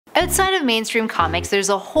Outside of mainstream comics, there's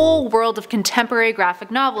a whole world of contemporary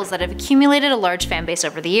graphic novels that have accumulated a large fanbase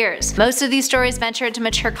over the years. Most of these stories venture into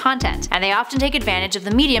mature content, and they often take advantage of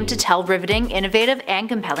the medium to tell riveting, innovative, and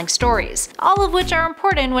compelling stories, all of which are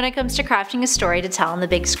important when it comes to crafting a story to tell on the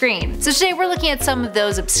big screen. So today we're looking at some of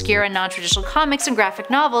those obscure and non-traditional comics and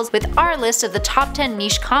graphic novels with our list of the top 10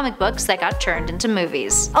 niche comic books that got turned into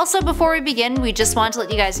movies. Also, before we begin, we just want to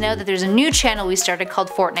let you guys know that there's a new channel we started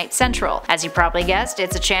called Fortnite Central. As you probably guessed,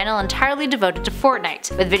 it's a channel entirely devoted to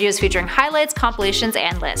Fortnite, with videos featuring highlights, compilations,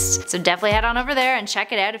 and lists. So definitely head on over there and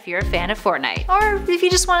check it out if you're a fan of Fortnite, or if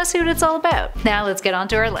you just want to see what it's all about. Now let's get on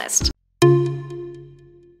to our list.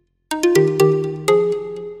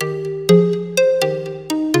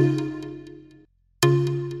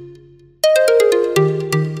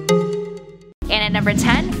 Number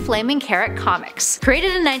 10. Flaming Carrot Comics. Created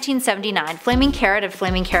in 1979, Flaming Carrot of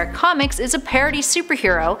Flaming Carrot Comics is a parody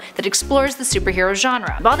superhero that explores the superhero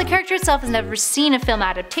genre. While the character itself has never seen a film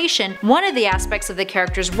adaptation, one of the aspects of the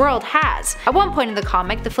character's world has. At one point in the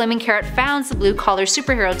comic, the Flaming Carrot founds the blue-collar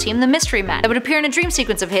superhero team, the Mystery Men, that would appear in a dream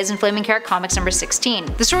sequence of his in Flaming Carrot Comics number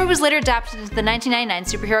 16. The story was later adapted into the 1999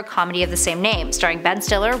 superhero comedy of the same name, starring Ben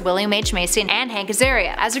Stiller, William H. Macy, and Hank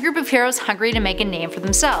Azaria, as a group of heroes hungry to make a name for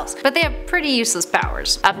themselves, but they have pretty useless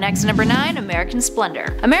powers. Up next, number 9. American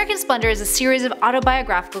Splendor. American Splendor is a series of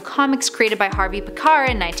autobiographical comics created by Harvey Pekar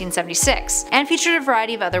in 1976, and featured a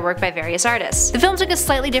variety of other work by various artists. The film took a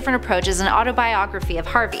slightly different approach as an autobiography of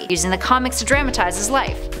Harvey, using the comics to dramatize his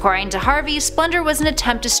life. According to Harvey, Splendor was an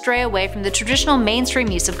attempt to stray away from the traditional mainstream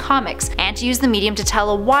use of comics, and to use the medium to tell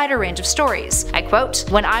a wider range of stories. I quote,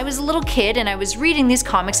 "When I was a little kid and I was reading these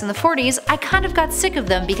comics in the 40s, I kind of got sick of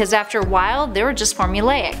them because after a while they were just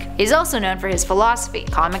formulaic." He's also known for his philosophy: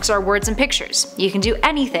 comics are words and pictures. You can do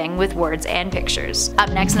anything with words and pictures. Up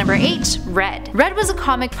next, number 8. Red. Red was a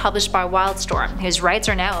comic published by Wildstorm, whose rights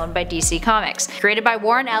are now owned by DC Comics. Created by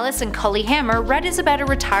Warren Ellis and Cully Hammer, Red is about a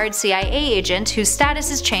retired CIA agent whose status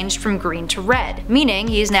has changed from green to red, meaning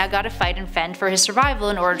he's now got to fight and fend for his survival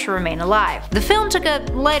in order to remain alive. The film took a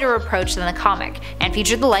lighter approach than the comic, and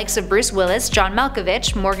featured the likes of Bruce Willis, John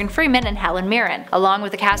Malkovich, Morgan Freeman, and Helen Mirren, along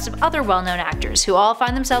with a cast of other well-known actors who all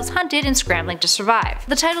find themselves hunted and scrambling to survive.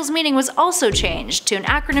 The title's meaning was also changed to an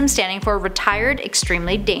acronym standing for Retired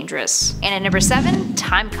Extremely Dangerous. And at number 7,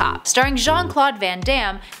 Time Cop. Starring Jean-Claude Van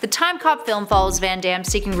Damme, the Time Cop film follows Van Damme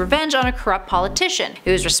seeking revenge on a corrupt politician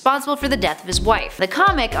who is responsible for the death of his wife. The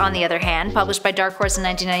comic, on the other hand, published by Dark Horse in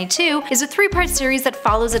 1992, is a 3-part series that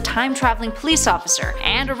follows a time-traveling police officer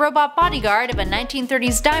and a robot bodyguard of a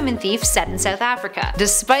 1930s diamond thief set in South Africa.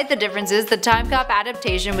 Despite the differences, the Time Cop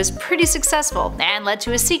adaptation was pretty successful and led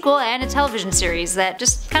to a sequel and a television series that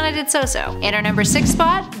just kinda did so-so. In our number 6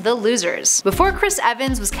 spot, The Losers. Before Chris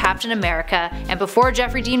Evans was Captain America, and before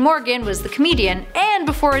Jeffrey Dean Morgan was the comedian, and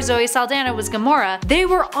before Zoe Saldana was Gamora, they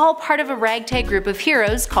were all part of a ragtag group of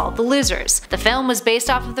heroes called The Losers. The film was based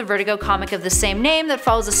off of the Vertigo comic of the same name that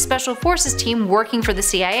follows a special forces team working for the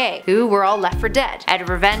CIA, who were all left for dead. Out of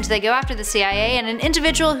revenge, they go after the CIA and an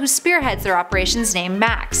individual who spearheads their operations named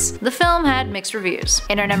Max. The film had mixed reviews.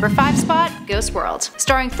 In our number 5 spot, Ghost World.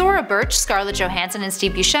 Starring Thora Birch, Scarlett Johansson, and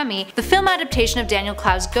Steve Buscemi, the film adaptation of Daniel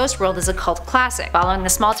Clow's Ghost World is a cult classic, following the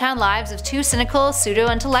small-town lives of 2 cynical,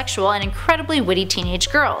 pseudo-intellectual, and incredibly witty teenage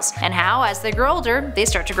girls, and how, as they grow older, they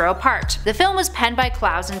start to grow apart. The film was penned by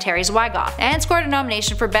Clowes and Terry Zwigoff, and scored a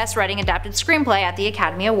nomination for Best Writing Adapted Screenplay at the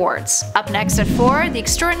Academy Awards. Up next at 4, The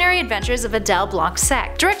Extraordinary Adventures of Adele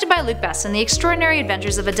Blanc-Sec. Directed by Luc Besson, The Extraordinary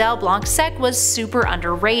Adventures of Adele Blanc-Sec was super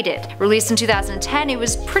underrated. Released in 2010, it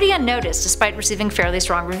was pretty unnoticed despite receiving fairly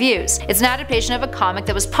strong reviews. It's an adaptation of a comic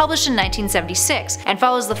that was published in 1976, and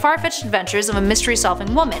follows the far-fetched adventures of a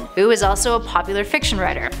mystery-solving woman, who is also a popular fiction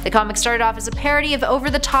writer. The comic started off as a parody of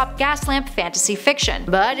over-the-top gas lamp fantasy fiction,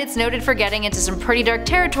 but it's noted for getting into some pretty dark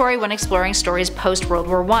territory when exploring stories post-World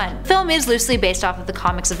War I. The film is loosely based off of the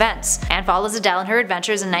comic's events, and follows Adele and her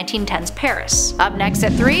adventures in 1910's Paris. Up next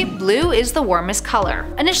at 3, Blue is the Warmest Color.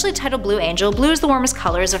 Initially titled Blue Angel, Blue is the Warmest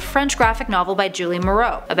Color is a French graphic novel by Julie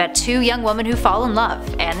Moreau, about 2 young women who fall in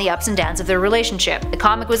love, and the ups and downs of their relationship. The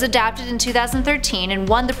comic was adapted in 2013 and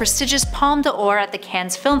won the prestigious Palme d'Or at the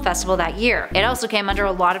Cannes Film Festival that year. It also came under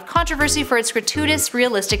a lot of controversy for its gratuitous,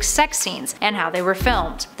 realistic sex scenes and how they were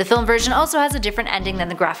filmed. The film version also has a different ending than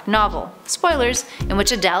the graphic novel. Spoilers, in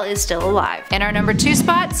which Adele is still alive. In our number 2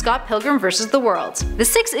 spot, Scott Pilgrim vs. the World. The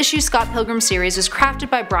 6-issue Scott Pilgrim series was crafted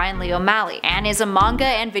by Brian Lee O'Malley, and is a manga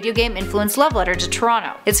and video game influenced love letter to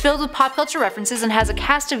Toronto. It's filled with pop culture references and has a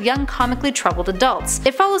cast of young comically troubled adults.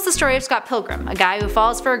 It follows the story of Scott Pilgrim, a guy guy who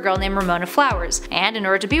falls for a girl named Ramona Flowers, and in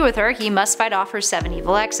order to be with her, he must fight off her 7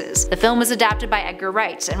 evil exes. The film was adapted by Edgar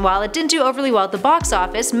Wright, and while it didn't do overly well at the box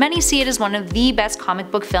office, many see it as one of the best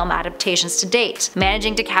comic book film adaptations to date,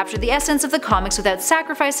 managing to capture the essence of the comics without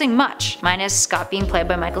sacrificing much, minus Scott being played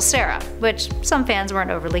by Michael Cera, which some fans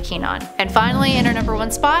weren't overly keen on. And finally, in our number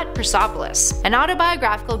 1 spot, Persepolis. An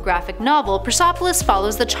autobiographical graphic novel, Persepolis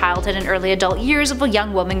follows the childhood and early adult years of a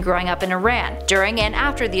young woman growing up in Iran, during and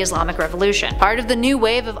after the Islamic Revolution. Part of the new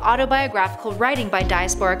wave of autobiographical writing by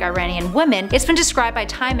diasporic Iranian women, it's been described by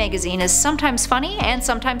Time magazine as sometimes funny and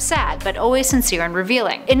sometimes sad, but always sincere and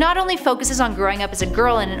revealing. It not only focuses on growing up as a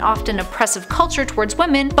girl in an often oppressive culture towards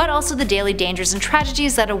women, but also the daily dangers and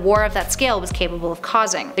tragedies that a war of that scale was capable of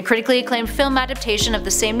causing. The critically acclaimed film adaptation of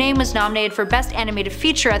the same name was nominated for Best Animated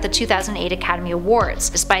Feature at the 2008 Academy Awards.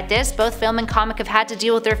 Despite this, both film and comic have had to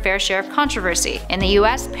deal with their fair share of controversy. In the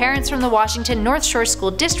US, parents from the Washington North Shore School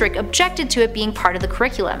District objected to it being part of the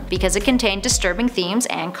curriculum because it contained disturbing themes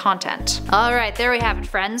and content. Alright, there we have it,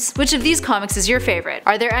 friends. Which of these comics is your favorite?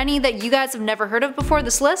 Are there any that you guys have never heard of before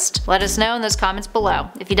this list? Let us know in those comments below.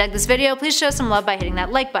 If you dug this video, please show some love by hitting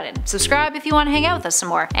that like button. Subscribe if you want to hang out with us some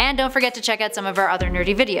more. And don't forget to check out some of our other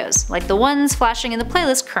nerdy videos, like the ones flashing in the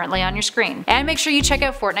playlist currently on your screen. And make sure you check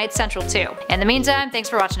out Fortnite Central too. In the meantime, thanks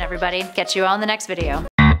for watching everybody. Catch you all in the next video.